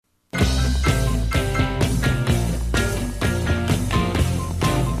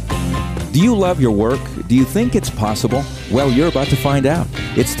Do you love your work? Do you think it's possible? Well, you're about to find out.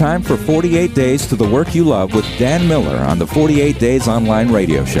 It's time for 48 Days to the Work You Love with Dan Miller on the 48 Days Online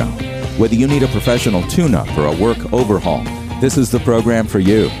Radio Show. Whether you need a professional tune-up or a work overhaul, this is the program for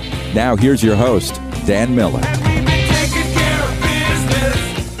you. Now, here's your host, Dan Miller.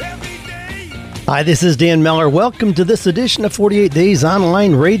 Hi, this is Dan Miller. Welcome to this edition of 48 Days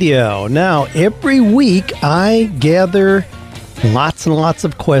Online Radio. Now, every week I gather lots and lots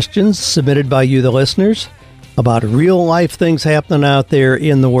of questions submitted by you, the listeners, about real-life things happening out there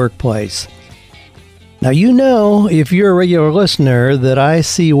in the workplace. Now, you know, if you're a regular listener, that I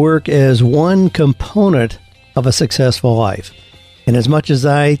see work as one component of a successful life. And as much as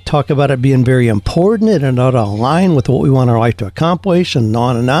I talk about it being very important and not aligned with what we want our life to accomplish and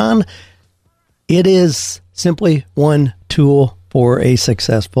on, it is simply one tool for a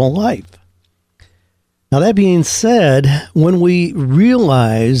successful life. Now, that being said, when we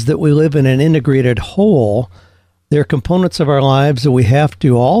realize that we live in an integrated whole, there are components of our lives that we have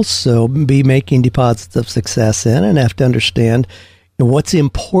to also be making deposits of success in and have to understand what's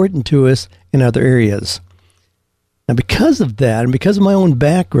important to us in other areas. Now, because of that, and because of my own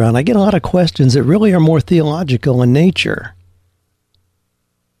background, I get a lot of questions that really are more theological in nature.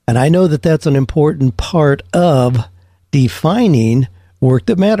 And I know that that's an important part of defining work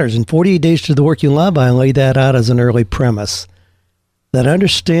that matters. In 48 Days to the Work You Love, I lay that out as an early premise. That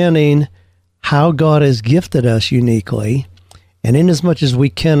understanding how God has gifted us uniquely, and in as much as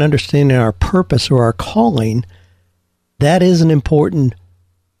we can understand our purpose or our calling, that is an important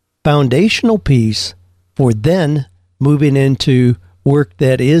foundational piece for then moving into work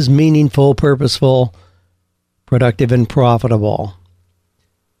that is meaningful, purposeful, productive, and profitable.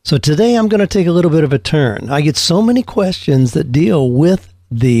 So today I'm going to take a little bit of a turn. I get so many questions that deal with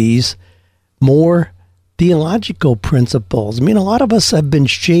these more theological principles. I mean, a lot of us have been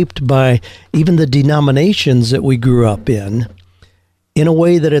shaped by even the denominations that we grew up in a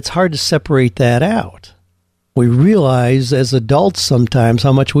way that it's hard to separate that out. We realize as adults sometimes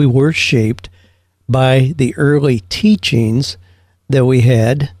how much we were shaped by the early teachings that we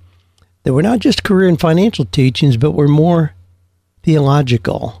had that were not just career and financial teachings, but were more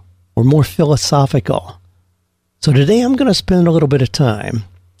theological or more philosophical. So today I'm going to spend a little bit of time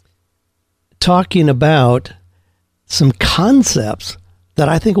talking about some concepts that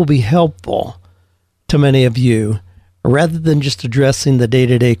I think will be helpful to many of you rather than just addressing the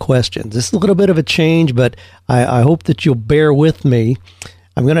day-to-day questions. This is a little bit of a change, but I hope that you'll bear with me.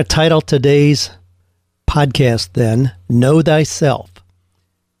 I'm going to title today's podcast then, Know Thyself.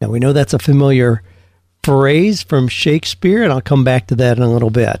 Now we know that's a familiar phrase from Shakespeare, and I'll come back to that in a little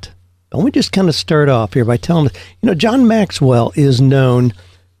bit. Let me just kind of start off here by telling us, John Maxwell is known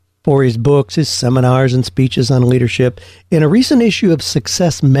for his books, his seminars, and speeches on leadership. In a recent issue of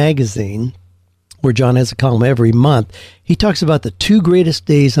Success magazine, where John has a column every month, he talks about the two greatest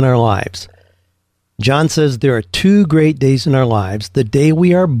days in our lives. John says there are two great days in our lives, the day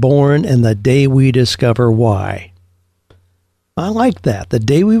we are born and the day we discover why. I like that. The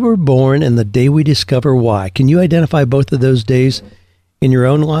day we were born and the day we discover why. Can you identify both of those days in your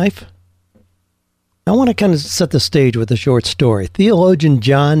own life? I want to kind of set the stage with a short story. Theologian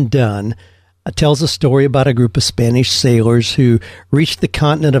John Donne tells a story about a group of Spanish sailors who reached the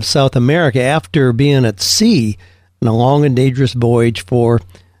continent of South America after being at sea on a long and dangerous voyage for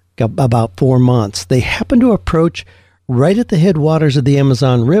about 4 months. They happened to approach right at the headwaters of the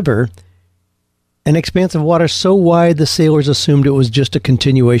Amazon River, an expanse of water so wide the sailors assumed it was just a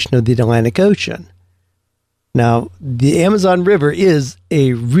continuation of the Atlantic Ocean. Now, the Amazon River is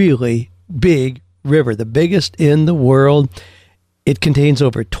a really big river, the biggest in the world. It contains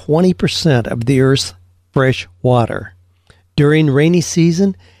over 20% of the Earth's fresh water. During rainy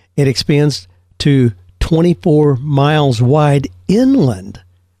season, it expands to 24 miles wide inland,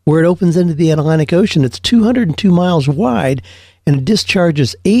 where it opens into the Atlantic Ocean. It's 202 miles wide, and it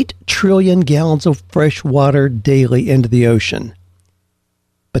discharges 8 trillion gallons of fresh water daily into the ocean.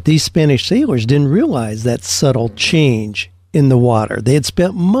 But these Spanish sailors didn't realize that subtle change in the water. They had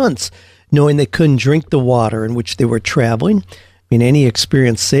spent months knowing they couldn't drink the water in which they were traveling. I mean, any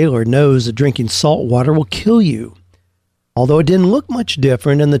experienced sailor knows that drinking salt water will kill you. Although it didn't look much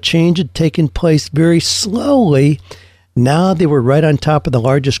different and the change had taken place very slowly, now they were right on top of the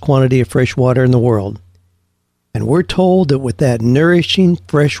largest quantity of fresh water in the world. And we're told that with that nourishing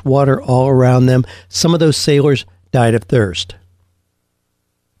fresh water all around them, some of those sailors died of thirst.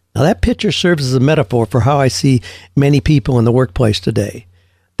 Now that picture serves as a metaphor for how I see many people in the workplace today.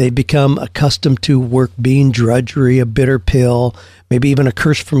 They've become accustomed to work being drudgery, a bitter pill, maybe even a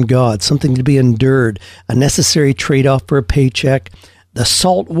curse from God, something to be endured, a necessary trade-off for a paycheck, the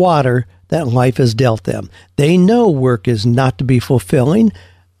salt water that life has dealt them. They know work is not to be fulfilling.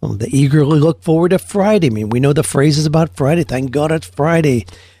 They eagerly look forward to Friday. I mean, we know the phrases about Friday. Thank God it's Friday.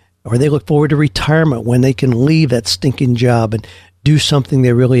 Or they look forward to retirement when they can leave that stinking job and do something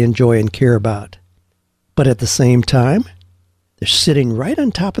they really enjoy and care about. But at the same time, they're sitting right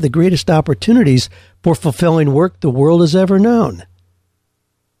on top of the greatest opportunities for fulfilling work the world has ever known.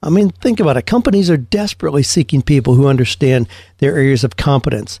 I mean, think about it. Companies are desperately seeking people who understand their areas of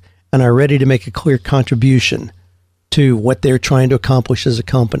competence and are ready to make a clear contribution to what they're trying to accomplish as a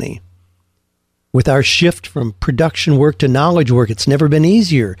company. With our shift from production work to knowledge work, it's never been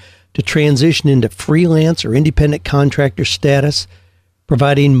easier to transition into freelance or independent contractor status,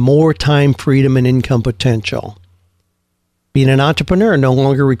 providing more time freedom and income potential. Being an entrepreneur no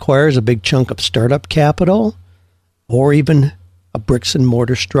longer requires a big chunk of startup capital or even a bricks and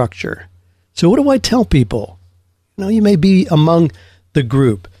mortar structure. So what do I tell people? You may be among the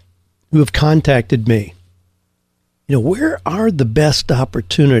group who have contacted me. Where are the best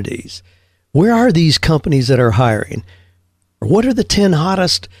opportunities? Where are these companies that are hiring? Or what are the 10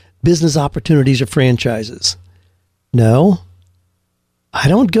 hottest business opportunities or franchises? No, I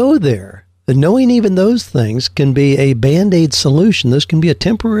don't go there. And knowing even those things can be a Band-Aid solution. Those can be a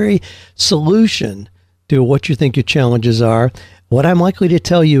temporary solution to what you think your challenges are. What I'm likely to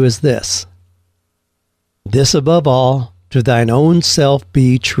tell you is this. This above all, to thine own self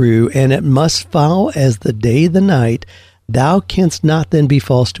be true, and it must follow as the day the night. Thou canst not then be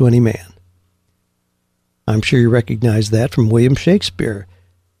false to any man. I'm sure you recognize that from William Shakespeare.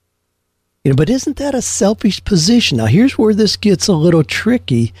 But isn't that a selfish position? Now, here's where this gets a little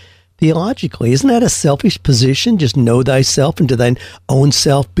tricky theologically. Isn't that a selfish position? Just know thyself and to thine own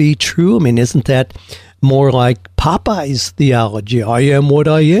self be true. I mean, isn't that more like Popeye's theology? I am what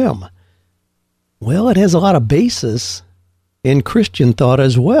I am. Well, it has a lot of basis in Christian thought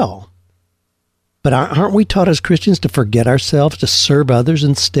as well. But aren't we taught as Christians to forget ourselves, to serve others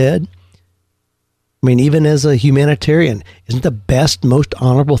instead? I mean, even as a humanitarian, isn't the best, most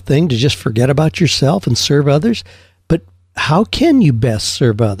honorable thing to just forget about yourself and serve others? But how can you best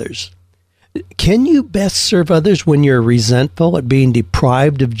serve others? Can you best serve others when you're resentful at being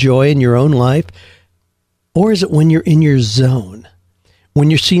deprived of joy in your own life? Or is it when you're in your zone, when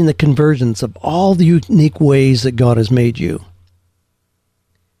you're seeing the convergence of all the unique ways that God has made you?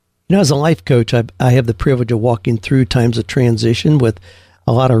 As a life coach, I have the privilege of walking through times of transition with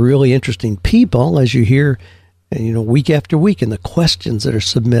a lot of really interesting people, as you hear, week after week in the questions that are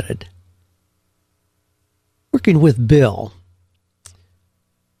submitted. Working with Bill.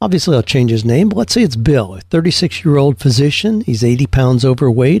 Obviously, I'll change his name, but let's say it's Bill, a 36-year-old physician. He's 80 pounds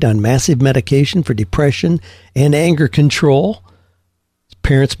overweight on massive medication for depression and anger control. His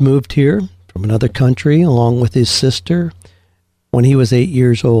parents moved here from another country along with his sister when he was 8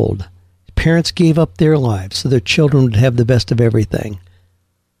 years old. His parents gave up their lives so their children would have the best of everything.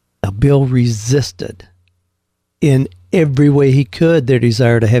 Now, Bill resisted in every way he could their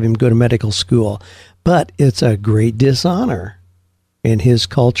desire to have him go to medical school. But it's a great dishonor in his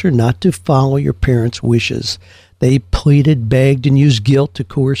culture not to follow your parents' wishes. They pleaded, begged, and used guilt to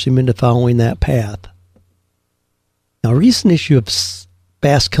coerce him into following that path. Now, a recent issue of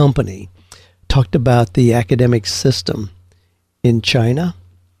Fast Company talked about the academic system in China,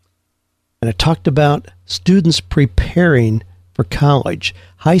 and it talked about students preparing for college.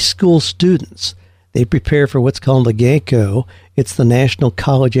 High school students, they prepare for what's called the GACO. It's the National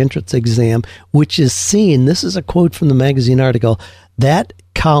College Entrance Exam, which is seen, this is a quote from the magazine article, that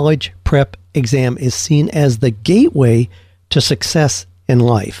college prep exam is seen as the gateway to success in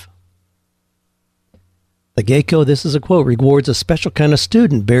life. The GACO, this is a quote, rewards a special kind of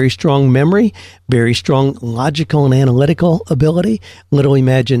student, very strong memory, very strong logical and analytical ability, little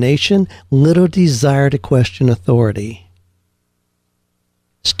imagination, little desire to question authority.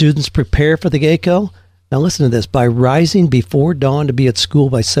 Students prepare for the GACO. Now listen to this. By rising before dawn to be at school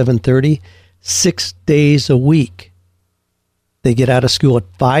by 7:30, 6 days a week. They get out of school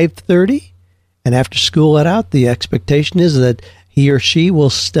at 5:30, and after school let out, the expectation is that he or she will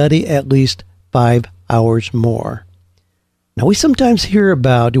study at least 5 hours more. Now we sometimes hear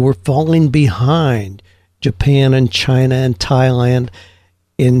about we're falling behind Japan and China and Thailand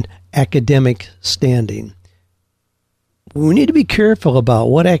in academic standing. We need to be careful about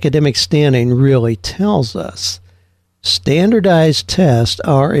what academic standing really tells us. Standardized tests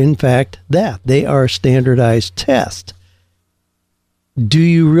are, in fact, that. They are standardized tests. Do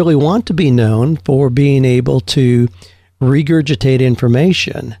you really want to be known for being able to regurgitate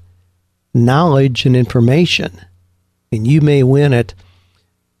information, knowledge and information? And you may win at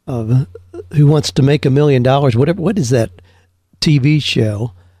Who Wants to Make $1 Million? What is that TV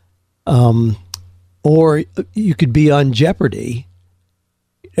show? Or you could be on jeopardy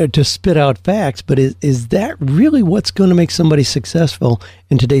to spit out facts, but is that really what's going to make somebody successful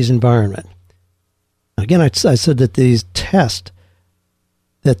in today's environment? Again, I said that these tests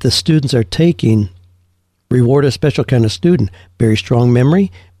that the students are taking reward a special kind of student. Very strong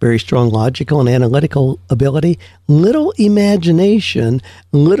memory, very strong logical and analytical ability, little imagination,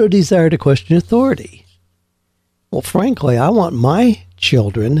 little desire to question authority. Well, frankly, I want my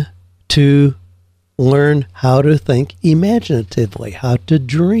children to learn how to think imaginatively, how to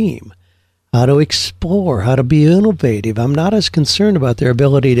dream, how to explore, how to be innovative. I'm not as concerned about their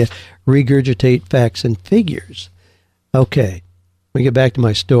ability to regurgitate facts and figures. Okay, let me get back to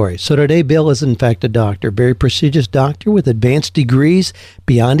my story. So today, Bill is in fact a doctor, very prestigious doctor with advanced degrees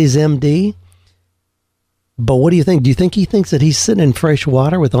beyond his MD. But what do you think? Do you think he thinks that he's sitting in fresh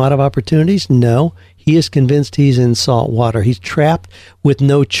water with a lot of opportunities? No, he is convinced he's in salt water. He's trapped with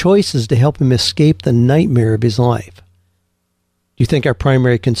no choices to help him escape the nightmare of his life. Do you think our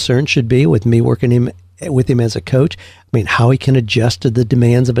primary concern should be, with me working with him as a coach, how he can adjust to the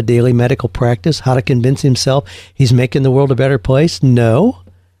demands of a daily medical practice, how to convince himself he's making the world a better place? No.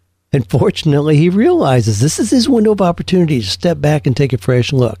 Unfortunately, he realizes this is his window of opportunity to step back and take a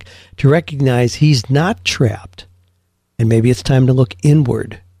fresh look, to recognize he's not trapped. And maybe it's time to look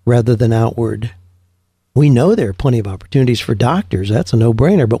inward rather than outward. We know there are plenty of opportunities for doctors. That's a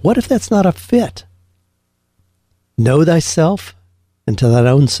no-brainer. But what if that's not a fit? Know thyself, and to thine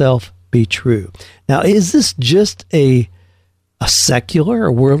own self be true. Now, is this just a secular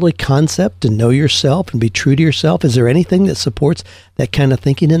or worldly concept to know yourself and be true to yourself? Is there anything that supports that kind of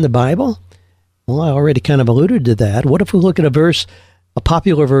thinking in the Bible? Well, I already kind of alluded to that. What if we look at a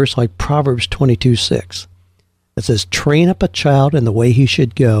popular verse like Proverbs 22:6? It says, train up a child in the way he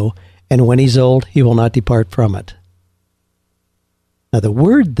should go, and when he's old, he will not depart from it. Now, the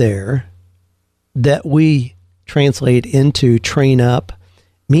word there that we translate into train up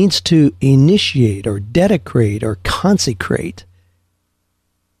means to initiate or dedicate or consecrate.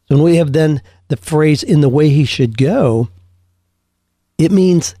 So when we have then the phrase in the way he should go, it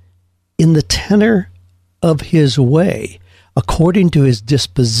means in the tenor of his way, according to his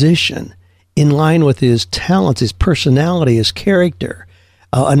disposition, in line with his talents, his personality, his character.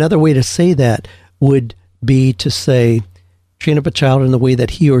 Another way to say that would be to say, train up a child in the way that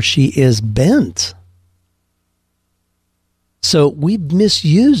he or she is bent. So we've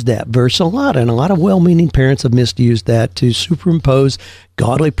misused that verse a lot, and a lot of well-meaning parents have misused that to superimpose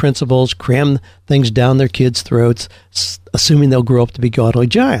godly principles, cram things down their kids' throats, assuming they'll grow up to be godly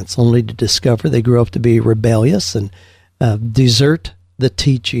giants, only to discover they grow up to be rebellious and desert the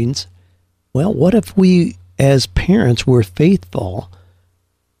teachings. Well, what if we, as parents, were faithful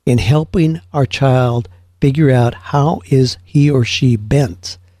in helping our child figure out how is he or she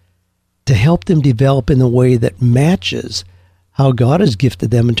bent, to help them develop in the way that matches how God has gifted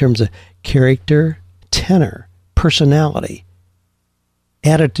them in terms of character, tenor, personality,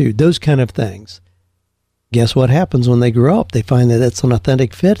 attitude, those kind of things. Guess what happens when they grow up? They find that it's an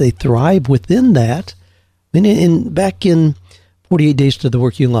authentic fit. They thrive within that. Back in 48 Days to the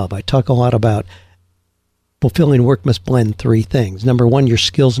Work You Love, I talk a lot about fulfilling work must blend three things. Number one, your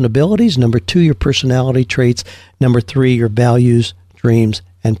skills and abilities. Number two, your personality traits. Number three, your values, dreams,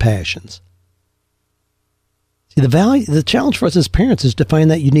 and passions. See, the challenge for us as parents is to find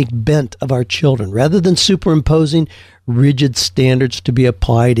that unique bent of our children. Rather than superimposing rigid standards to be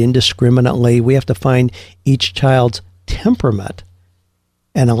applied indiscriminately, we have to find each child's temperament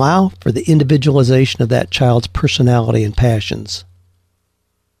and allow for the individualization of that child's personality and passions.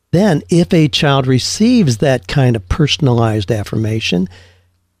 Then, if a child receives that kind of personalized affirmation,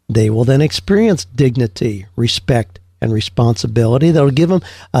 they will then experience dignity, respect, and responsibility. That'll give them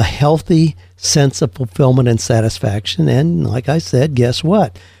a healthy sense of fulfillment and satisfaction. And like I said, guess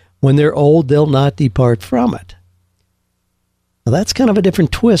what? When they're old, they'll not depart from it. Now, that's kind of a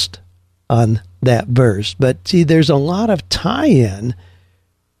different twist on that verse. But see, there's a lot of tie-in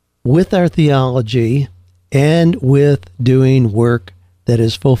with our theology and with doing work that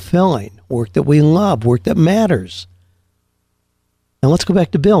is fulfilling, work that we love, work that matters. Now let's go back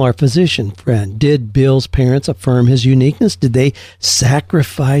to Bill, our physician friend. Did Bill's parents affirm his uniqueness? Did they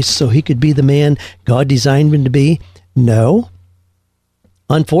sacrifice so he could be the man God designed him to be? No.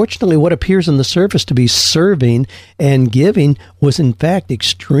 Unfortunately, what appears on the surface to be serving and giving was in fact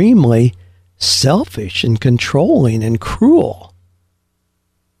extremely selfish and controlling and cruel.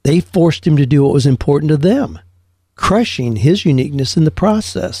 They forced him to do what was important to them, crushing his uniqueness in the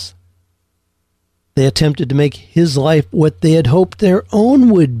process. They attempted to make his life what they had hoped their own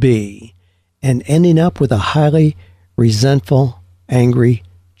would be, and ending up with a highly resentful, angry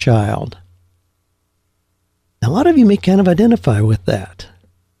child. Now, a lot of you may kind of identify with that.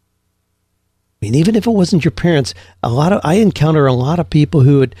 I mean, even if it wasn't your parents, I encounter a lot of people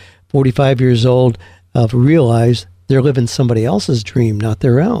who at 45 years old realize they're living somebody else's dream, not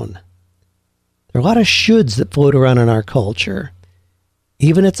their own. There are a lot of shoulds that float around in our culture.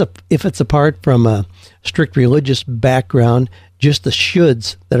 Even if it's apart from a strict religious background, just the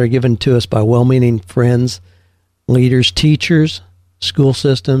shoulds that are given to us by well-meaning friends, leaders, teachers, school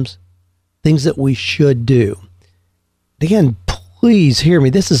systems, things that we should do. Again, please hear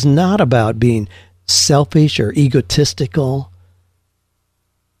me. This is not about being selfish or egotistical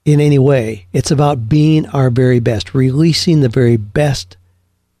in any way. It's about being our very best, releasing the very best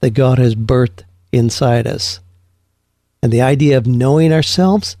that God has birthed inside us. And the idea of knowing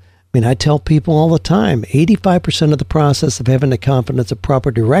ourselves, I mean, I tell people all the time, 85% of the process of having the confidence of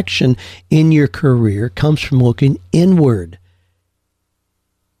proper direction in your career comes from looking inward.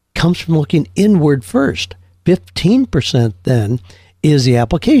 Comes from looking inward first. 15% then is the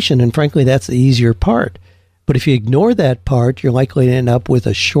application, and frankly, that's the easier part. But if you ignore that part, you're likely to end up with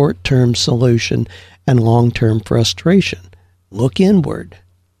a short-term solution and long-term frustration. Look inward.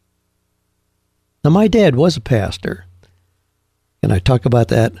 Now, my dad was a pastor, and I talk about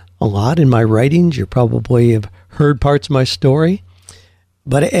that a lot in my writings. You probably have heard parts of my story.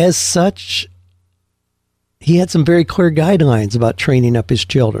 But as such, he had some very clear guidelines about training up his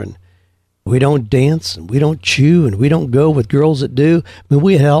children. We don't dance, and we don't chew, and we don't go with girls that do. I mean,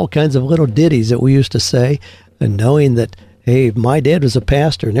 we had all kinds of little ditties that we used to say, and knowing that, hey, my dad was a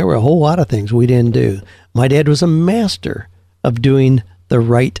pastor, and there were a whole lot of things we didn't do. My dad was a master of doing the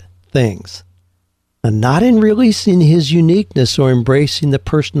right things. And not in releasing his uniqueness or embracing the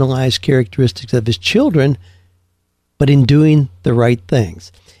personalized characteristics of his children, but in doing the right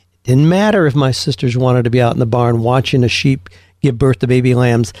things. It didn't matter if my sisters wanted to be out in the barn watching a sheep give birth to baby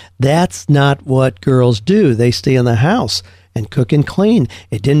lambs. That's not what girls do. They stay in the house and cook and clean.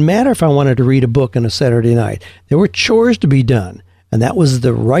 It didn't matter if I wanted to read a book on a Saturday night. There were chores to be done, and that was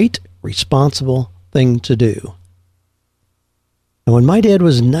the right, responsible thing to do. And when my dad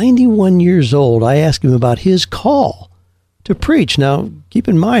was 91 years old, I asked him about his call to preach. Now, keep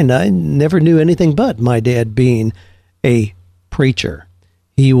in mind, I never knew anything but my dad being a preacher.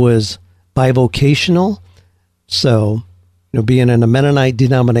 He was bivocational, so being in a Mennonite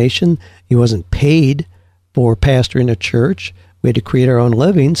denomination, he wasn't paid for pastoring a church. We had to create our own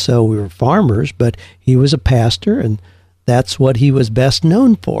living, so we were farmers, but he was a pastor, and that's what he was best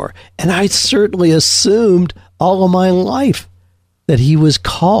known for. And I certainly assumed all of my life that he was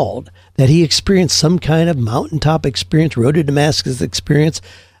called, that he experienced some kind of mountaintop experience, road to Damascus experience,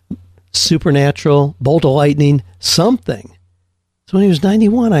 supernatural, bolt of lightning, something. So when he was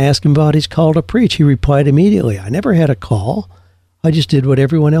 91, I asked him about his call to preach. He replied immediately, I never had a call. I just did what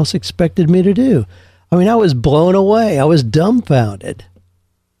everyone else expected me to do. I mean, I was blown away. I was dumbfounded.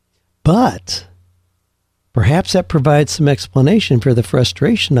 But perhaps that provides some explanation for the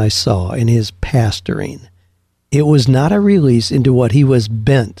frustration I saw in his pastoring. It was not a release into what he was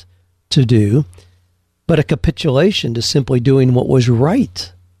bent to do, but a capitulation to simply doing what was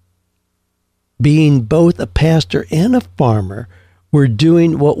right. Being both a pastor and a farmer were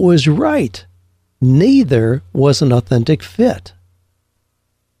doing what was right. Neither was an authentic fit.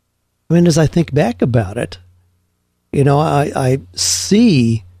 I mean, as I think back about it, I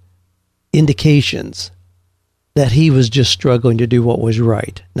see indications that he was just struggling to do what was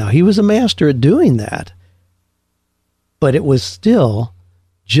right. Now, he was a master at doing that, but it was still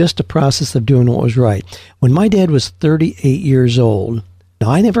just a process of doing what was right. When my dad was 38 years old, now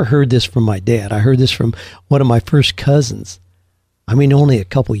I never heard this from my dad. I heard this from one of my first cousins. I mean, only a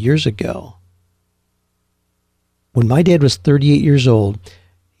couple years ago. When my dad was 38 years old,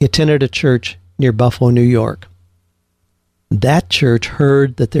 he attended a church near Buffalo, New York. That church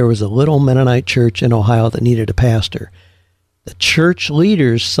heard that there was a little Mennonite church in Ohio that needed a pastor. The church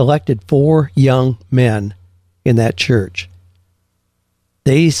leaders selected 4 young men in that church.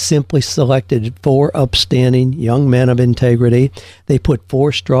 They simply selected 4 upstanding young men of integrity. They put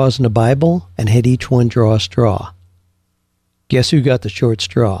 4 straws in the Bible and had each one draw a straw. Guess who got the short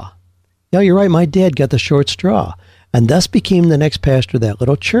straw? Yeah, you're right, my dad got the short straw, and thus became the next pastor of that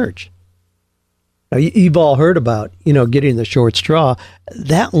little church. Now, you've all heard about, getting the short straw.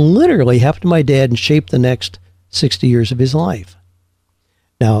 That literally happened to my dad and shaped the next 60 years of his life.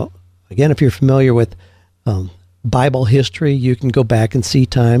 Now, again, if you're familiar with Bible history, you can go back and see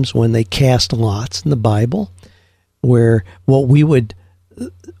times when they cast lots in the Bible, where what we would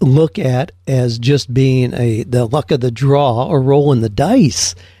look at as just being the luck of the draw or rolling the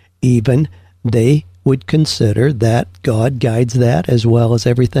dice even, they would consider that God guides that as well as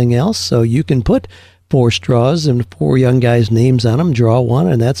everything else. So you can put 4 straws and 4 young guys' names on them, draw one,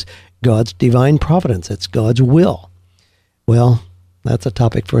 and that's God's divine providence. It's God's will. Well, that's a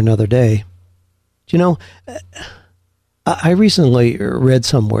topic for another day. You know, I recently read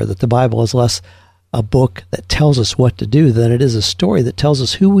somewhere that the Bible is less a book that tells us what to do than it is a story that tells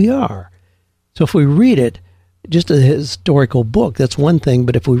us who we are. So if we read it, just a historical book, that's one thing,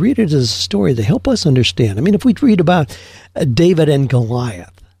 but if we read it as a story to help us understand, I mean, if we read about David and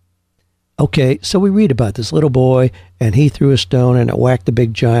Goliath, okay, so we read about this little boy, and he threw a stone, and it whacked the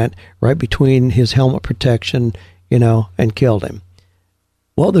big giant right between his helmet protection, and killed him.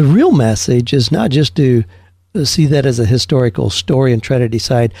 Well, the real message is not just to see that as a historical story and try to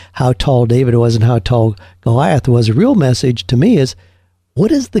decide how tall David was and how tall Goliath was. The real message to me is,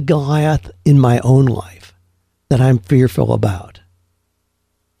 what is the Goliath in my own life that I'm fearful about?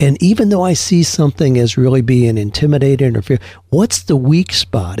 And even though I see something as really being intimidating or fear, what's the weak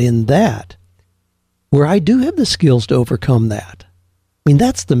spot in that where I do have the skills to overcome that? I mean,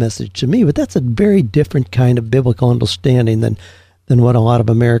 that's the message to me, but that's a very different kind of biblical understanding than what a lot of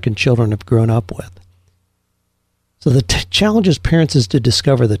American children have grown up with. So the challenge as parents is to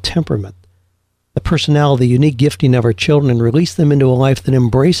discover the temperament, the personality, the unique gifting of our children, and release them into a life that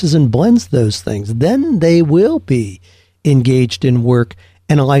embraces and blends those things. Then they will be engaged in work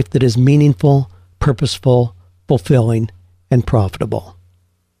and a life that is meaningful, purposeful, fulfilling, and profitable.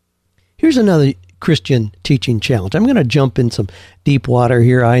 Here's another Christian teaching challenge. I'm going to jump in some deep water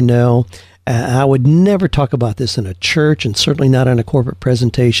here, I know. I would never talk about this in a church and certainly not in a corporate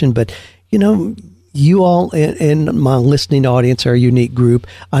presentation, but, you all in my listening audience are a unique group.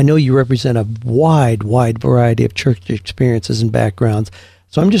 I know you represent a wide variety of church experiences and backgrounds,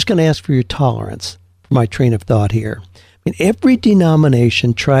 so I'm just going to ask for your tolerance for my train of thought here. I mean, every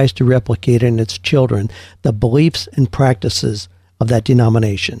denomination tries to replicate in its children the beliefs and practices of that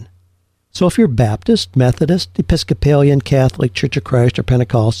denomination. So if you're Baptist, Methodist, Episcopalian, Catholic, Church of Christ, or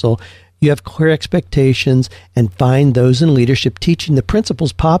Pentecostal, you have clear expectations and find those in leadership teaching the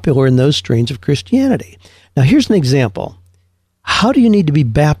principles popular in those strains of Christianity. Now, here's an example. How do you need to be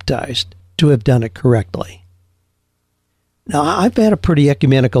baptized to have done it correctly? Now, I've had a pretty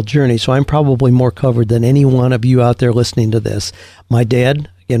ecumenical journey, so I'm probably more covered than any one of you out there listening to this. My dad,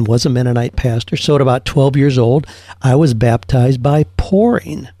 again, was a Mennonite pastor, so at about 12 years old, I was baptized by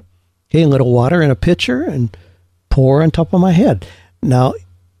pouring. Okay, a little water in a pitcher and pour on top of my head. Now,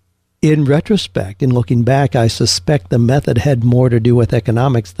 in retrospect, in looking back, I suspect the method had more to do with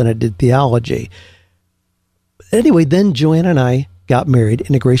economics than it did theology. Anyway, then Joanne and I got married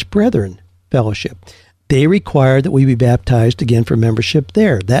in a Grace Brethren fellowship. They required that we be baptized again for membership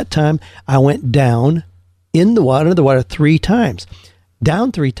there. That time, I went down in the water 3 times.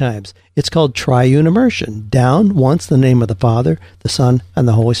 Down 3 times. It's called triune immersion. Down once, the name of the Father, the Son, and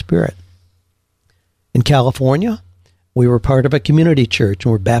the Holy Spirit. In California, we were part of a community church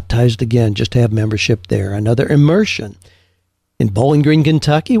and were baptized again just to have membership there. Another immersion. In Bowling Green,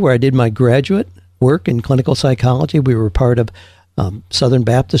 Kentucky, where I did my graduate work in clinical psychology, we were part of Southern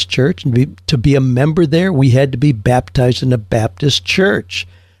Baptist Church. And to be a member there, we had to be baptized in a Baptist church.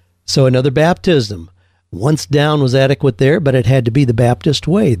 So another baptism. Once down was adequate there, but it had to be the Baptist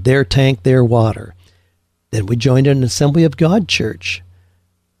way. Their tank, their water. Then we joined an Assembly of God church.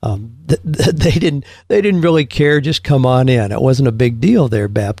 They didn't really care, just come on in. It wasn't a big deal, their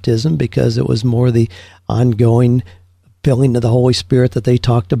baptism, because it was more the ongoing filling of the Holy Spirit that they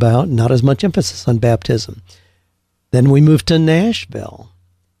talked about, not as much emphasis on baptism. Then we moved to Nashville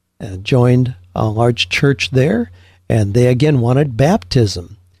and joined a large church there, and they again wanted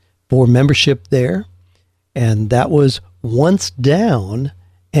baptism for membership there, and that was once down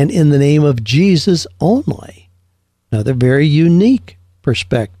and in the name of Jesus only. Another very unique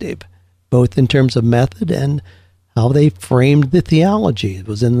perspective, both in terms of method and how they framed the theology. It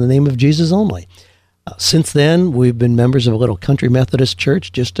was in the name of Jesus only. Since then, we've been members of a little country Methodist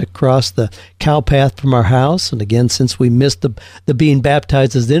church just across the cow path from our house. And again, since we missed the being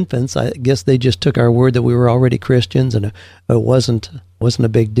baptized as infants, I guess they just took our word that we were already Christians, and it wasn't a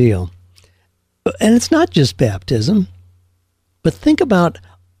big deal. And it's not just baptism, but think about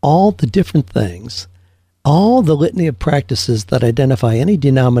all the different things, all the litany of practices that identify any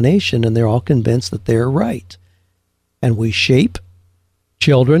denomination, and they're all convinced that they're right. And we shape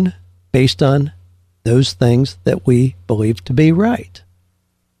children based on those things that we believe to be right.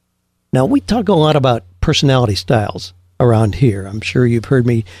 Now, we talk a lot about personality styles around here. I'm sure you've heard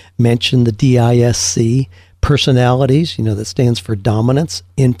me mention the DISC, personalities, that stands for dominance,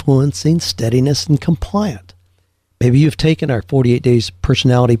 influencing, steadiness, and compliant. Maybe you've taken our 48 Days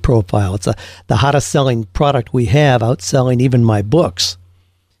Personality Profile. It's the hottest selling product we have, outselling even my books.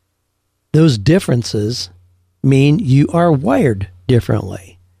 Those differences mean you are wired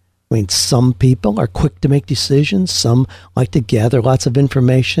differently. I mean, some people are quick to make decisions. Some like to gather lots of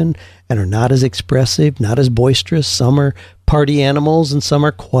information and are not as expressive, not as boisterous. Some are party animals and some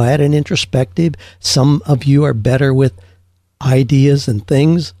are quiet and introspective. Some of you are better with ideas and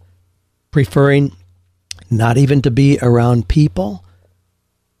things, preferring not even to be around people.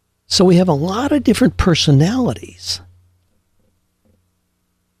 So we have a lot of different personalities.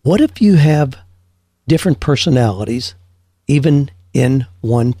 What if you have different personalities even in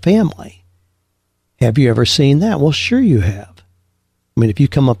one family? Have you ever seen that? Well, sure you have. I mean, if you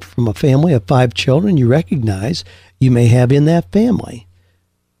come up from a family of 5 children, you recognize you may have in that family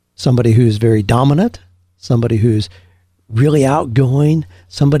somebody who's very dominant, somebody who's really outgoing,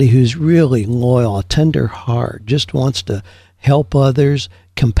 somebody who's really loyal, a tender heart, just wants to help others,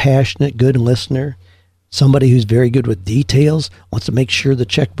 compassionate, good listener, somebody who's very good with details, wants to make sure the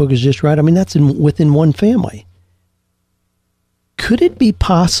checkbook is just right. I mean, that's within one family. Could it be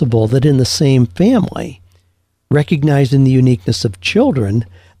possible that in the same family, recognizing the uniqueness of children,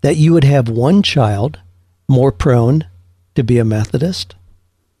 that you would have one child more prone to be a Methodist,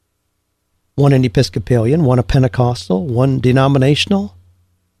 one an Episcopalian, one a Pentecostal, one denominational?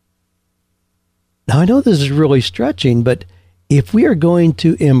 Now, I know this is really stretching, but if we are going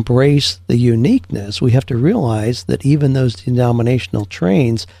to embrace the uniqueness, we have to realize that even those denominational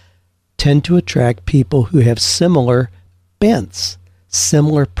trains tend to attract people who have similar bents,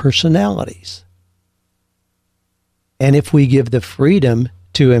 similar personalities. And if we give the freedom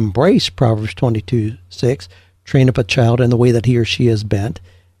to embrace Proverbs 22:6, train up a child in the way that he or she is bent,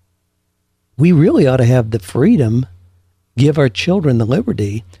 we really ought to have the freedom, give our children the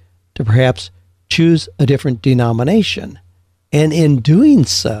liberty to perhaps choose a different denomination. And in doing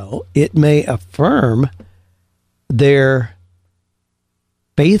so, it may affirm their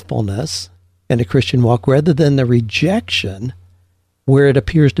faithfulness in a Christian walk rather than the rejection, where it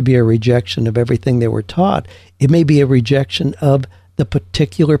appears to be a rejection of everything they were taught. It may be a rejection of the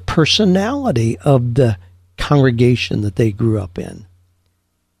particular personality of the congregation that they grew up in.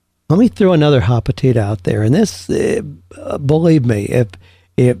 Let me throw another hot potato out there. And this, believe me,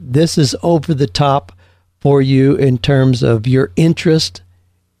 if this is over the top for you in terms of your interest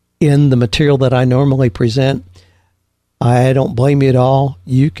in the material that I normally present, I don't blame you at all.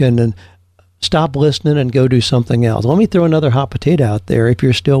 You can stop listening and go do something else. Let me throw another hot potato out there if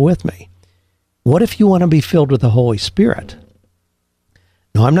you're still with me. What if you want to be filled with the Holy Spirit?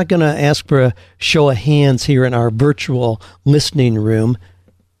 Now, I'm not going to ask for a show of hands here in our virtual listening room,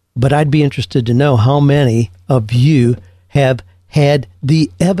 but I'd be interested to know how many of you have had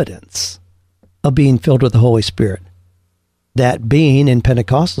the evidence of being filled with the Holy Spirit. That being, in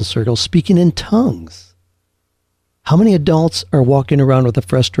Pentecostal circles, speaking in tongues. How many adults are walking around with the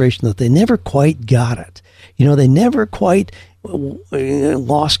frustration that they never quite got it? You know, they never quite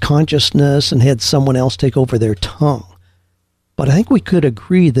lost consciousness and had someone else take over their tongue. But I think we could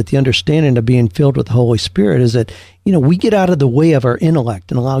agree that the understanding of being filled with the Holy Spirit is that, you know, we get out of the way of our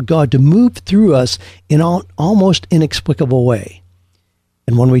intellect and allow God to move through us in an almost inexplicable way.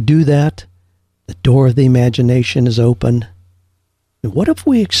 And when we do that, the door of the imagination is open. And what if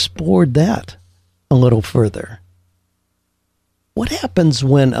we explored that a little further? What happens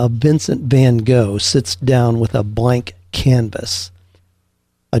when a Vincent van Gogh sits down with a blank canvas,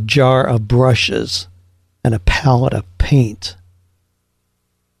 a jar of brushes, and a palette of paint?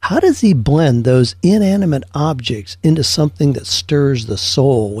 How does he blend those inanimate objects into something that stirs the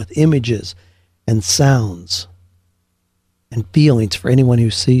soul with images and sounds and feelings for anyone who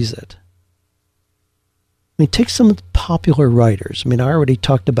sees it? I mean, take some of the popular writers. I mean, I already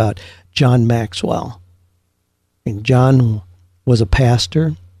talked about John Maxwell. And John was a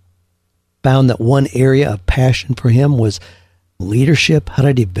pastor, found that one area of passion for him was leadership, how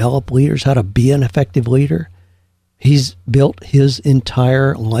to develop leaders, how to be an effective leader. He's built his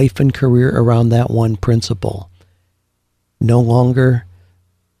entire life and career around that one principle. No longer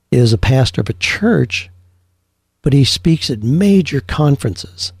is a pastor of a church, but he speaks at major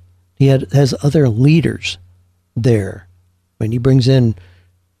conferences. He has other leaders there. I mean, he brings in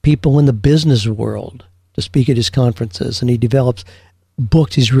people in the business world to speak at his conferences, and he develops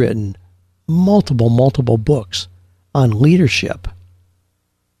books. He's written multiple books on leadership. I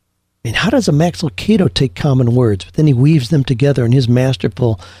mean, how does a Max Lucado take common words, but then he weaves them together in his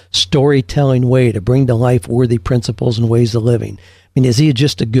masterful storytelling way to bring to life worthy principles and ways of living? I mean, is he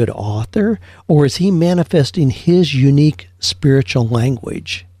just a good author, or is he manifesting his unique spiritual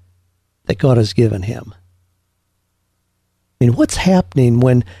language that God has given him? I mean, what's happening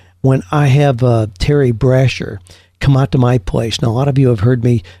when I have Terry Brasher come out to my place? Now, a lot of you have heard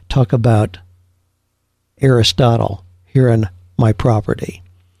me talk about Aristotle here on my property,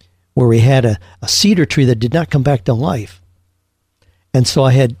 where we had a cedar tree that did not come back to life. And so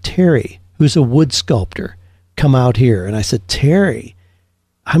I had Terry, who's a wood sculptor, come out here. And I said, Terry,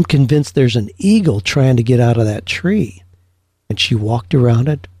 I'm convinced there's an eagle trying to get out of that tree. And she walked around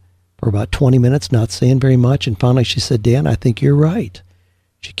it for about 20 minutes, not saying very much. And finally she said, Dan, I think you're right.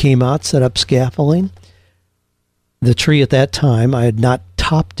 She came out, set up scaffolding. The tree at that time, I had not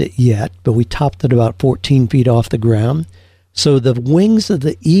topped it yet, but we topped it about 14 feet off the ground. So the wings of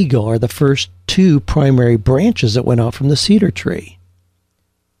the eagle are the first two primary branches that went out from the cedar tree.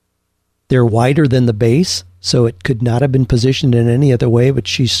 They're wider than the base, so it could not have been positioned in any other way, but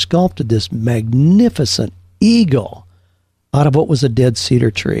she sculpted this magnificent eagle out of what was a dead cedar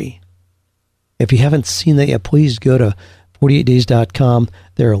tree. If you haven't seen that yet, please go to 48days.com.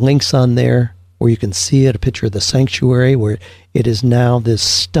 There are links on there where you can see it, a picture of the sanctuary, where it is now this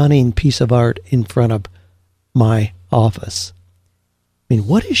stunning piece of art in front of my office. I mean,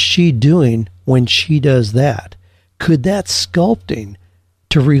 what is she doing when she does that? Could that sculpting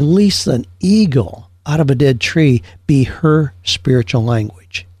to release an eagle out of a dead tree be her spiritual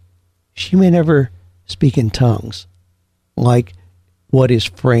language? She may never speak in tongues like what is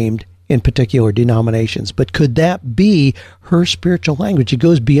framed in particular denominations, but could that be her spiritual language? It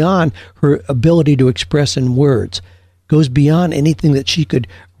goes beyond her ability to express in words, goes beyond anything that she could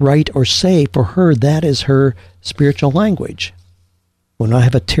write or say. For her, that is her spiritual language. When I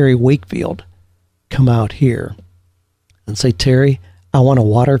have a Terry Wakefield come out here and say, Terry, I want a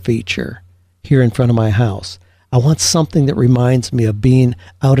water feature here in front of my house. I want something that reminds me of being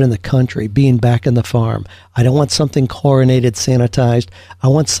out in the country, being back in the farm. I don't want something chlorinated, sanitized. I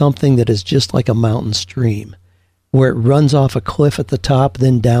want something that is just like a mountain stream, where it runs off a cliff at the top,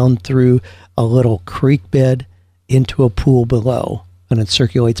 then down through a little creek bed into a pool below, and it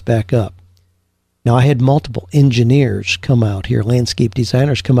circulates back up. Now, I had multiple engineers come out here, landscape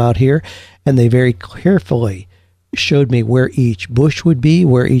designers come out here, and they very carefully showed me where each bush would be,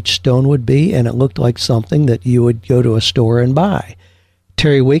 where each stone would be, and it looked like something that you would go to a store and buy.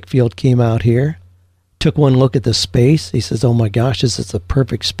 Terry Wakefield came out here, took one look at the space. He says, oh my gosh, this is the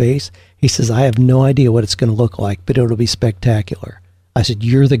perfect space. He says, I have no idea what it's going to look like, but it'll be spectacular. I said,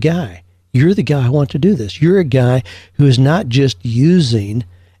 you're the guy. You're the guy I want to do this. You're a guy who is not just using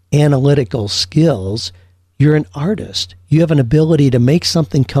analytical skills. You're an artist. You have an ability to make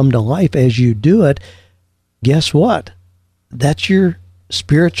something come to life as you do it. Guess what? That's your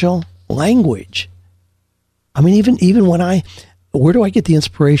spiritual language. I mean, even when where do I get the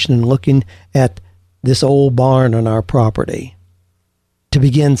inspiration in looking at this old barn on our property to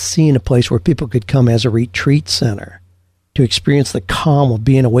begin seeing a place where people could come as a retreat center to experience the calm of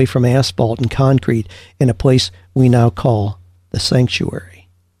being away from asphalt and concrete in a place we now call the sanctuary?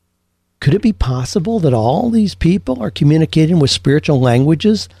 Could it be possible that all these people are communicating with spiritual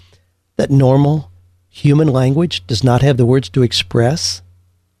languages that normal human language does not have the words to express?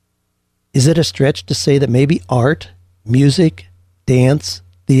 Is it a stretch to say that maybe art, music, dance,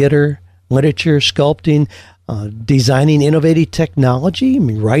 theater, literature, sculpting, designing innovative technology,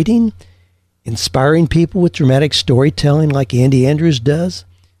 writing, inspiring people with dramatic storytelling like Andy Andrews does,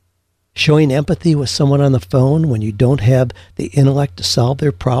 showing empathy with someone on the phone when you don't have the intellect to solve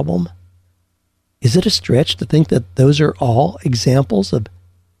their problem? Is it a stretch to think that those are all examples of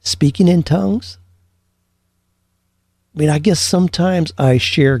speaking in tongues? I mean, I guess sometimes I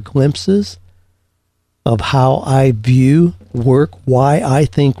share glimpses of how I view work, why I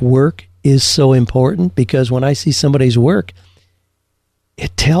think work is so important, because when I see somebody's work,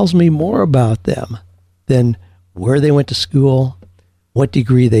 it tells me more about them than where they went to school, what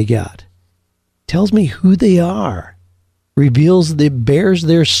degree they got. It tells me who they are, bears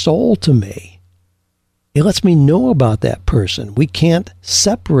their soul to me. It lets me know about that person. We can't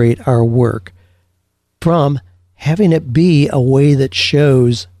separate our work from having it be a way that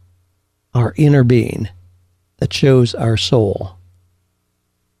shows our inner being, that shows our soul.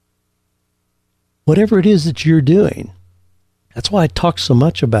 Whatever it is that you're doing, that's why I talk so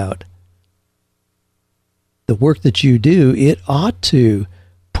much about the work that you do. It ought to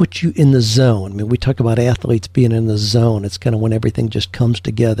put you in the zone. I mean, we talk about athletes being in the zone. It's kind of when everything just comes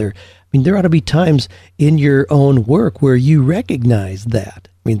together. I mean, there ought to be times in your own work where you recognize that.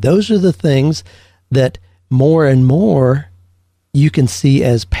 I mean, those are the things that more and more you can see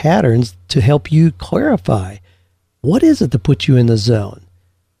as patterns to help you clarify what is it that puts you in the zone.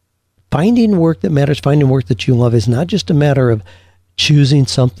 Finding work that matters, finding work that you love is not just a matter of choosing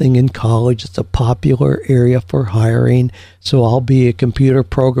something in college. It's a popular area for hiring, so I'll be a computer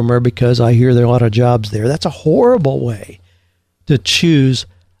programmer because I hear there are a lot of jobs there. That's a horrible way to choose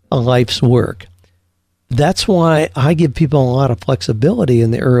a life's work. That's why I give people a lot of flexibility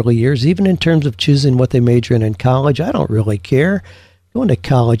in the early years, even in terms of choosing what they major in college. I don't really care. Going to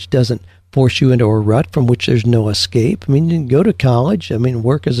college doesn't force you into a rut from which there's no escape. I mean, you can go to college. I mean,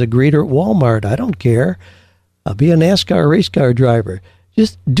 work as a greeter at Walmart. I don't care. I'll be a NASCAR race car driver.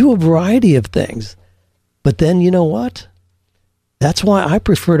 Just do a variety of things. But then, you know what? That's why I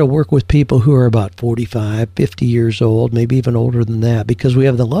prefer to work with people who are about 45, 50 years old, maybe even older than that, because we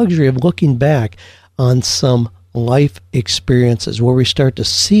have the luxury of looking back on some life experiences where we start to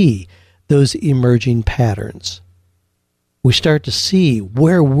see those emerging patterns. We start to see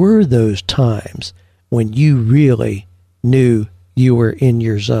where were those times when you really knew you were in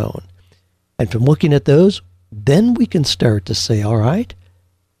your zone. And from looking at those, then we can start to say, all right,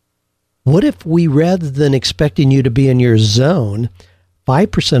 what if we, rather than expecting you to be in your zone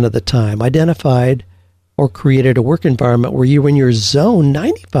 5% of the time, identified or created a work environment where you were in your zone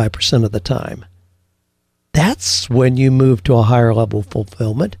 95% of the time? That's when you move to a higher level of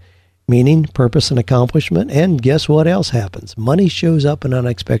fulfillment, meaning purpose and accomplishment. And guess what else happens? Money shows up in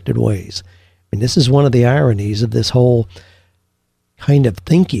unexpected ways. And this is one of the ironies of this whole kind of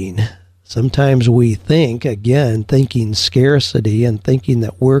thinking. Sometimes we think, again, thinking scarcity and thinking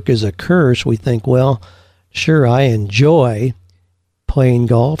that work is a curse, we think, well, sure, I enjoy playing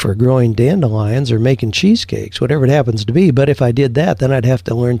golf or growing dandelions or making cheesecakes, whatever it happens to be. But if I did that, then I'd have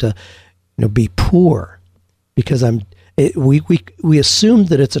to learn to, be poor, because we assume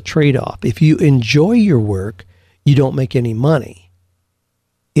that it's a trade-off. If you enjoy your work, you don't make any money.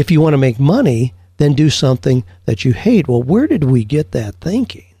 If you want to make money, then do something that you hate. Well, where did we get that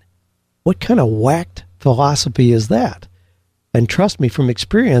thinking? What kind of whacked philosophy is that? And trust me, from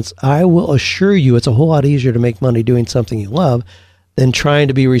experience, I will assure you it's a whole lot easier to make money doing something you love than trying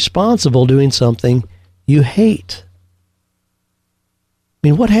to be responsible doing something you hate. I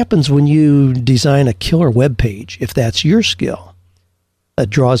mean, what happens when you design a killer web page, if that's your skill,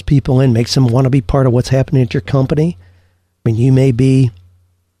 that draws people in, makes them want to be part of what's happening at your company? I mean, you may be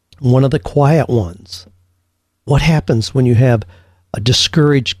one of the quiet ones. What happens when you have a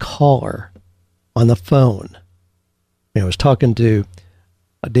discouraged caller on the phone? I was talking to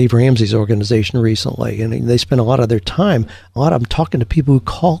Dave Ramsey's organization recently, and they spend a lot of their time, a lot of them talking to people who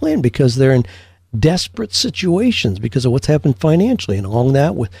call in because they're in desperate situations because of what's happened financially. And along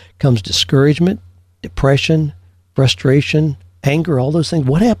that comes discouragement, depression, frustration, anger, all those things.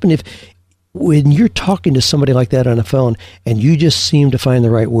 What happened when you're talking to somebody like that on the phone and you just seem to find the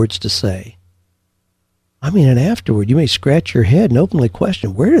right words to say? And afterward, you may scratch your head and openly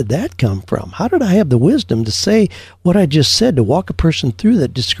question, where did that come from? How did I have the wisdom to say what I just said, to walk a person through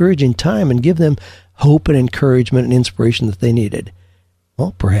that discouraging time and give them hope and encouragement and inspiration that they needed?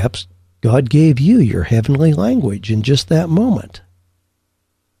 Well, perhaps God gave you your heavenly language in just that moment.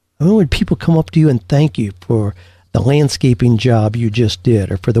 When people come up to you and thank you for the landscaping job you just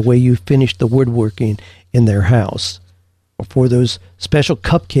did, or for the way you finished the woodworking in their house, or for those special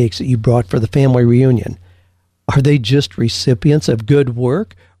cupcakes that you brought for the family reunion, are they just recipients of good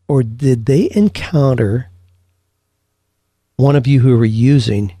work, or did they encounter one of you who are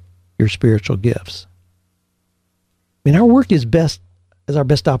using your spiritual gifts? Our work is our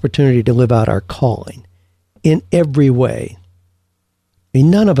best opportunity to live out our calling in every way.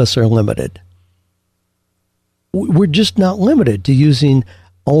 None of us are limited. We're just not limited to using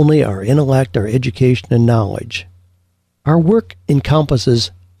only our intellect, our education, and knowledge. Our work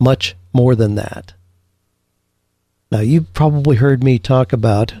encompasses much more than that. Now, you've probably heard me talk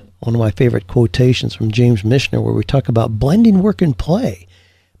about one of my favorite quotations from James Michener, where we talk about blending work and play,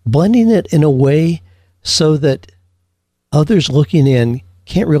 blending it in a way so that others looking in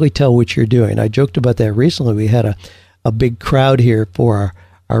can't really tell what you're doing. I joked about that recently. We had a big crowd here for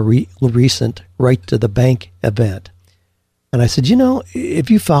our recent Right to the Bank event. And I said, if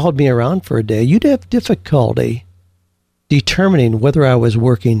you followed me around for a day, you'd have difficulty determining whether I was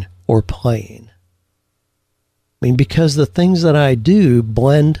working or playing. Because the things that I do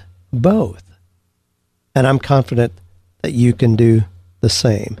blend both. And I'm confident that you can do the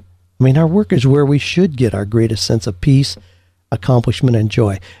same. Our work is where we should get our greatest sense of peace, accomplishment, and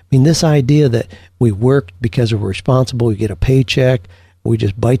joy. This idea that we work because we're responsible, we get a paycheck, we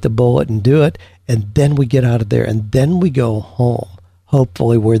just bite the bullet and do it, and then we get out of there, and then we go home,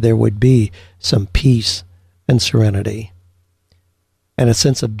 hopefully where there would be some peace and serenity and a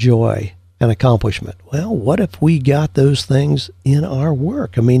sense of joy and accomplishment. Well, what if we got those things in our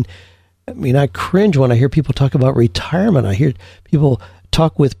work? I mean, I cringe when I hear people talk about retirement. I hear people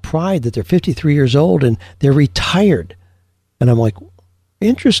talk with pride that they're 53 years old and they're retired. And I'm like,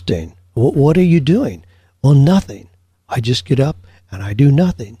 interesting. What are you doing? Well, nothing. I just get up and I do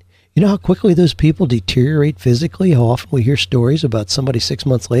nothing. You know how quickly those people deteriorate physically? How often we hear stories about somebody 6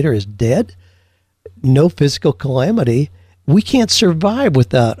 months later is dead? No physical calamity. We can't survive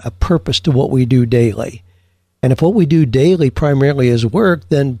without a purpose to what we do daily. And if what we do daily primarily is work,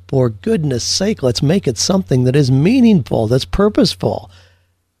 then for goodness sake, let's make it something that is meaningful, that's purposeful.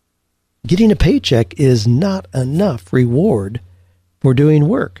 Getting a paycheck is not enough reward for doing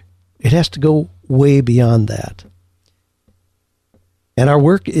work. It has to go way beyond that. And our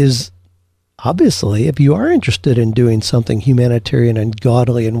work is, obviously, if you are interested in doing something humanitarian and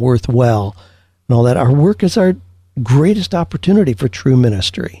godly and worthwhile and all that, our work is our greatest opportunity for true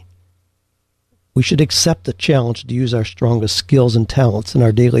ministry. We should accept the challenge to use our strongest skills and talents in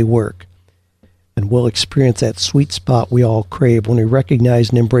our daily work. And we'll experience that sweet spot we all crave when we recognize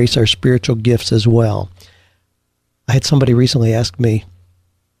and embrace our spiritual gifts as well. I had somebody recently ask me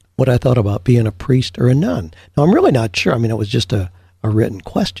what I thought about being a priest or a nun. Now, I'm really not sure. I mean, it was just a written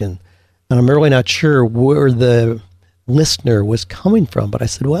question, and I'm really not sure where the listener was coming from. But I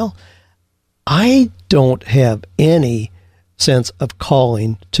said, well, I don't have any sense of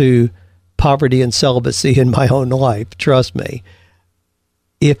calling to poverty and celibacy in my own life. Trust me.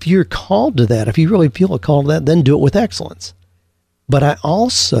 If you're called to that, if you really feel a call to that, then do it with excellence. But I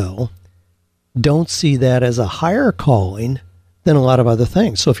also don't see that as a higher calling than a lot of other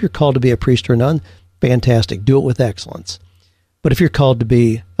things. So if you're called to be a priest or nun, fantastic. Do it with excellence. But if you're called to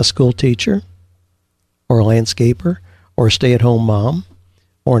be a school teacher or a landscaper or a stay-at-home mom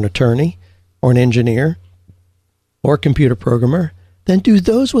or an attorney or an engineer or a computer programmer, then do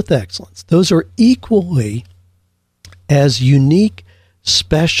those with excellence. Those are equally as unique,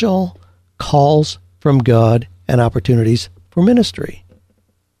 special calls from God and opportunities for ministry.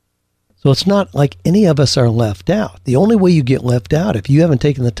 So it's not like any of us are left out. The only way you get left out, if you haven't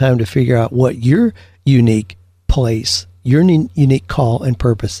taken the time to figure out what your unique place, your unique call and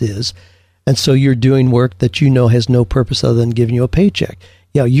purpose is, and so you're doing work that you know has no purpose other than giving you a paycheck.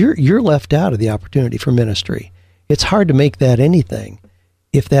 Yeah, you're left out of the opportunity for ministry. It's hard to make that anything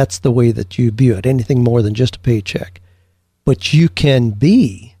if that's the way that you view it, anything more than just a paycheck. But you can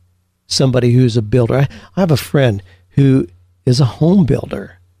be somebody who's a builder. I have a friend who is a home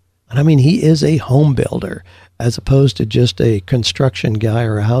builder. And I mean, he is a home builder as opposed to just a construction guy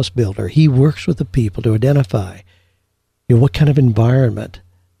or a house builder. He works with the people to identify what kind of environment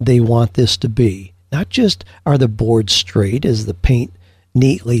they want this to be. Not just are the boards straight, is the paint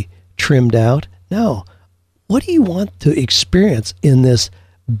neatly trimmed out? No. What do you want to experience in this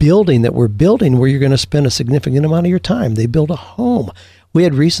building that we're building where you're going to spend a significant amount of your time? They build a home. We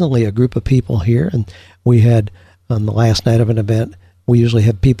had recently a group of people here, and we had on the last night of an event, we usually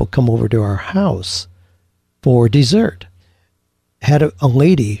have people come over to our house for dessert. Had a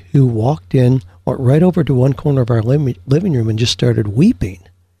lady who walked in, went right over to one corner of our living room and just started weeping.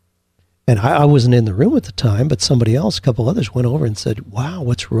 And I wasn't in the room at the time, but somebody else, a couple others, went over and said, wow,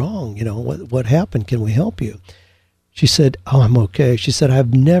 what's wrong? You know, what happened? Can we help you? She said, oh, I'm okay. She said,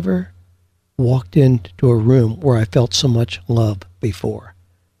 I've never walked into a room where I felt so much love before.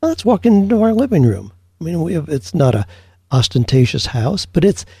 Well, let's walk into our living room. I mean, it's not a ostentatious house, but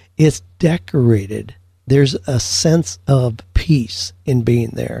it's decorated. There's a sense of peace in being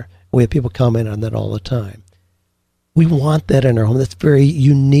there. We have people comment on that all the time. We want that in our home. That's very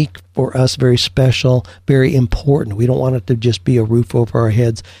unique for us, very special, very important. We don't want it to just be a roof over our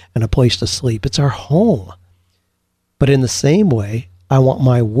heads and a place to sleep. It's our home. But in the same way, I want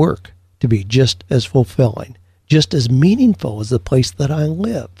my work to be just as fulfilling, just as meaningful as the place that I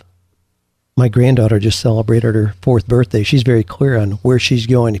live. My granddaughter just celebrated her 4th birthday. She's very clear on where she's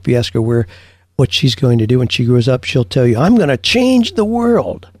going. If you ask her what she's going to do when she grows up, she'll tell you, I'm going to change the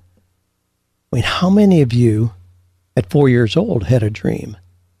world. I mean, how many of you at 4 years old had a dream?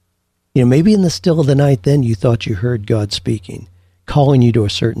 You know, maybe in the still of the night then you thought you heard God speaking, calling you to a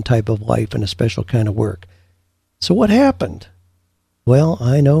certain type of life and a special kind of work. So what happened? Well,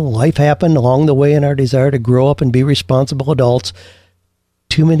 I know life happened along the way in our desire to grow up and be responsible adults.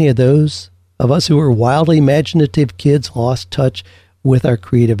 Too many of those of us who were wildly imaginative kids lost touch with our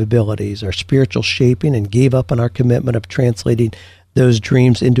creative abilities, our spiritual shaping, and gave up on our commitment of translating those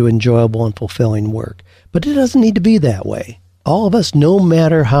dreams into enjoyable and fulfilling work. But it doesn't need to be that way. All of us, no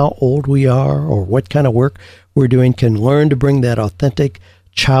matter how old we are or what kind of work we're doing, can learn to bring that authentic,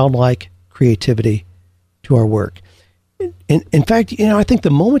 childlike creativity to our work. In fact, I think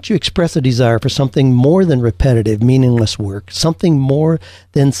the moment you express a desire for something more than repetitive, meaningless work, something more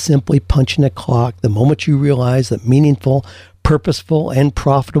than simply punching a clock, the moment you realize that meaningful, purposeful, and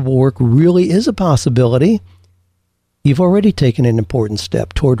profitable work really is a possibility, you've already taken an important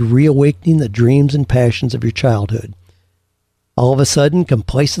step toward reawakening the dreams and passions of your childhood. All of a sudden,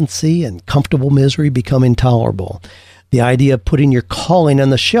 complacency and comfortable misery become intolerable. The idea of putting your calling on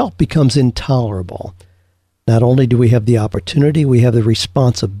the shelf becomes intolerable. Not only do we have the opportunity, we have the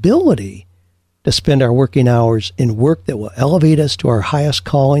responsibility to spend our working hours in work that will elevate us to our highest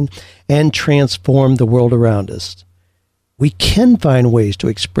calling and transform the world around us. We can find ways to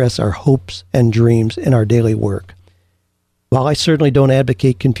express our hopes and dreams in our daily work. While I certainly don't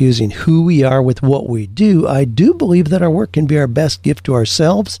advocate confusing who we are with what we do, I do believe that our work can be our best gift to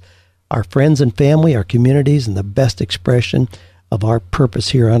ourselves, our friends and family, our communities, and the best expression of our purpose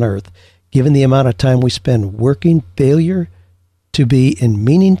here on earth. Given the amount of time we spend working, failure to be in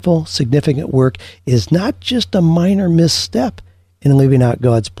meaningful, significant work is not just a minor misstep in living out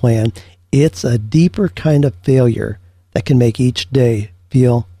God's plan. It's a deeper kind of failure that can make each day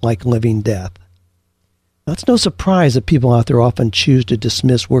feel like living death. Now, it's no surprise that people out there often choose to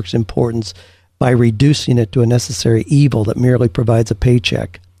dismiss work's importance by reducing it to a necessary evil that merely provides a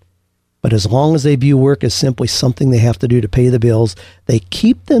paycheck. But as long as they view work as simply something they have to do to pay the bills, they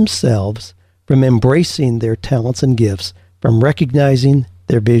keep themselves from embracing their talents and gifts, from recognizing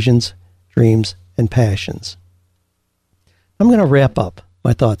their visions, dreams, and passions. I'm going to wrap up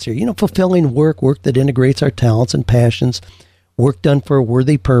my thoughts here. Fulfilling work that integrates our talents and passions, work done for a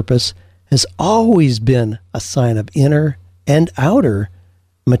worthy purpose, has always been a sign of inner and outer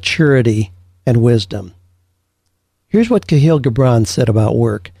maturity and wisdom. Here's what Kahlil Gibran said about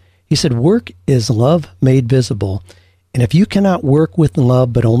work. He said, "Work is love made visible, and if you cannot work with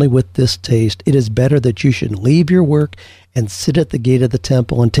love but only with distaste, it is better that you should leave your work and sit at the gate of the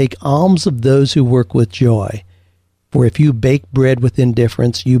temple and take alms of those who work with joy. For if you bake bread with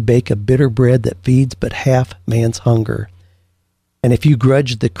indifference, you bake a bitter bread that feeds but half man's hunger. And if you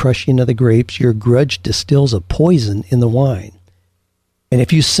grudge the crushing of the grapes, your grudge distills a poison in the wine. And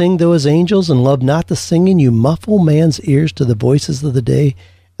if you sing though as angels and love not the singing, you muffle man's ears to the voices of the day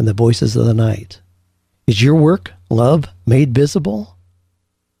and the voices of the night. Is your work love made visible?"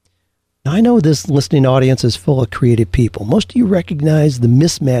 Now, I know this listening audience is full of creative people. Most of you recognize the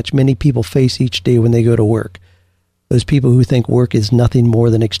mismatch many people face each day when they go to work. Those people who think work is nothing more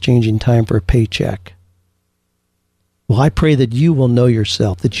than exchanging time for a paycheck. Well, I pray that you will know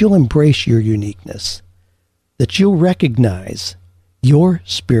yourself, that you'll embrace your uniqueness, that you'll recognize your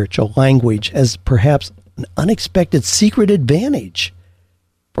spiritual language as perhaps an unexpected secret advantage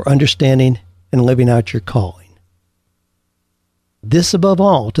for understanding and living out your calling. This above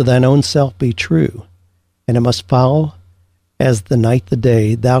all, to thine own self be true, and it must follow as the night the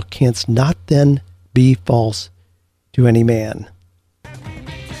day. Thou canst not then be false to any man.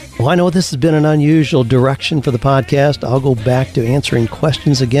 Well, I know this has been an unusual direction for the podcast. I'll go back to answering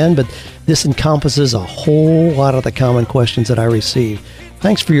questions again, but this encompasses a whole lot of the common questions that I receive.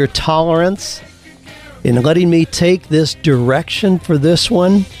 Thanks for your tolerance in letting me take this direction for this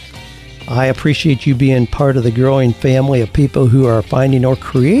one. I appreciate you being part of the growing family of people who are finding or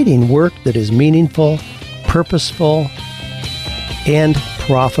creating work that is meaningful, purposeful, and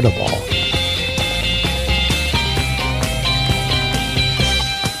profitable.